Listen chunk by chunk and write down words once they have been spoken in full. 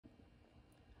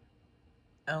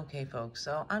Okay, folks,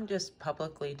 so I'm just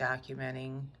publicly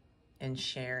documenting and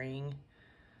sharing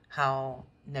how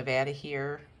Nevada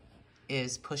here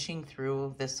is pushing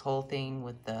through this whole thing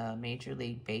with the Major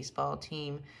League Baseball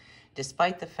team,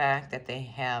 despite the fact that they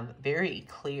have very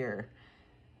clear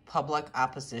public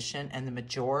opposition and the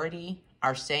majority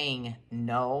are saying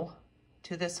no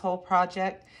to this whole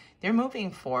project. They're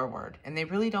moving forward and they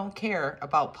really don't care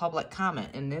about public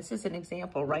comment. And this is an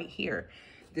example right here.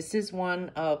 This is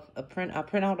one of a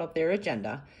printout of their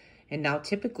agenda. And now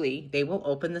typically they will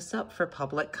open this up for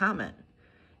public comment.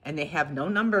 And they have no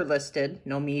number listed,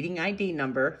 no meeting ID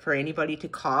number for anybody to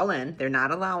call in. They're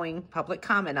not allowing public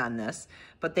comment on this,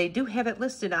 but they do have it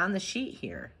listed on the sheet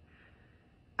here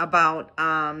about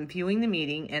viewing the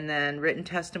meeting, and then written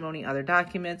testimony, other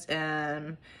documents,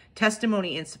 and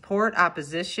testimony in support,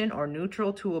 opposition, or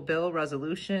neutral to a bill,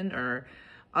 resolution, or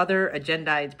other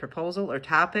agendized proposal or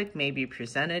topic may be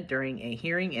presented during a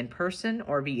hearing in person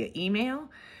or via email.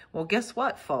 Well, guess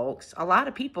what, folks? A lot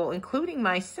of people, including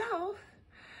myself,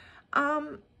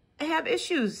 have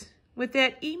issues with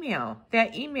that email.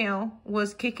 That email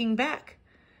was kicking back,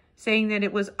 saying that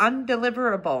it was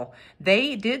undeliverable.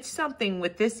 They did something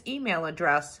with this email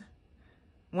address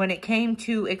when it came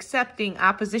to accepting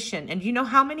opposition. And do you know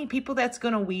how many people that's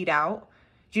going to weed out?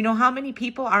 Do you know how many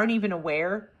people aren't even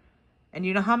aware? And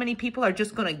you know how many people are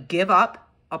just going to give up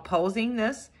opposing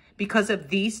this because of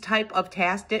these type of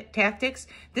tactics?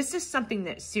 This is something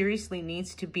that seriously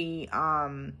needs to be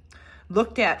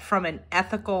looked at from an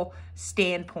ethical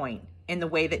standpoint in the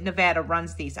way that Nevada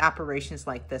runs these operations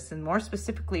like this. And more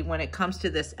specifically, when it comes to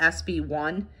this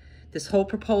SB1, this whole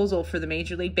proposal for the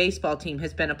Major League Baseball team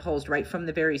has been opposed right from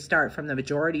the very start from the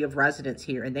majority of residents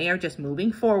here. And they are just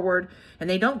moving forward, and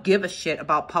they don't give a shit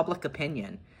about public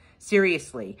opinion.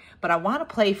 Seriously. But I want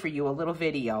to play for you a little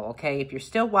video, okay? If you're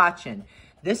still watching,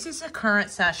 this is a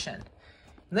current session.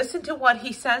 Listen to what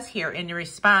he says here in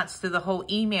response to the whole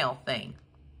email thing.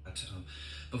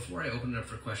 Before I open it up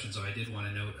for questions, though, I did want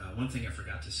to note one thing I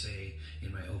forgot to say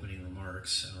in my opening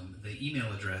remarks. The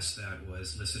email address that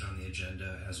was listed on the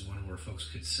agenda as one where folks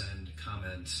could send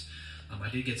comments, I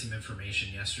did get some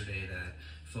information yesterday that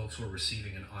folks were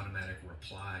receiving an automatic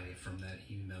reply from that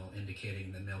email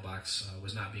indicating the mailbox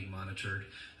was not being monitored.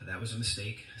 That was a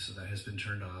mistake, so that has been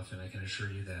turned off, and I can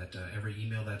assure you that every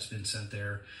email that's been sent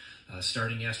there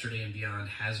starting yesterday and beyond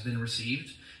has been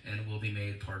received and will be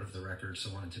made part of the record.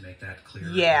 So I wanted to make that clear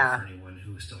for anyone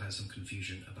who still has some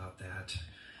confusion about that.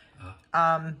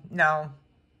 No,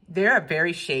 they're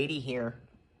very shady here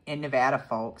in Nevada,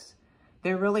 folks.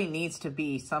 There really needs to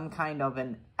be some kind of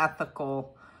an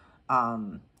ethical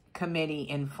committee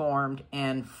informed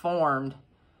and formed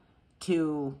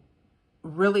to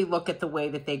really look at the way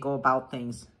that they go about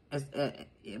things.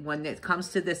 When it comes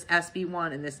to this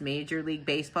SB1 and this Major League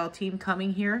Baseball team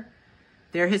coming here,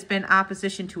 there has been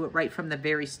opposition to it right from the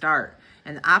very start.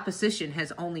 And the opposition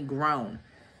has only grown.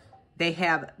 They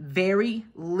have very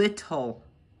little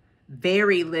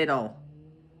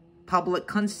public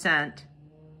consent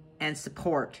and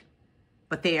support.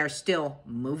 But they are still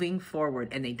moving forward,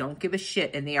 and they don't give a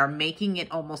shit, and they are making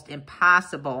it almost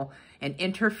impossible and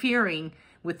interfering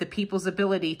with the people's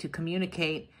ability to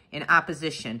communicate in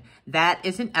opposition. That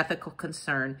is an ethical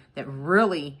concern that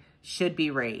really should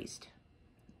be raised.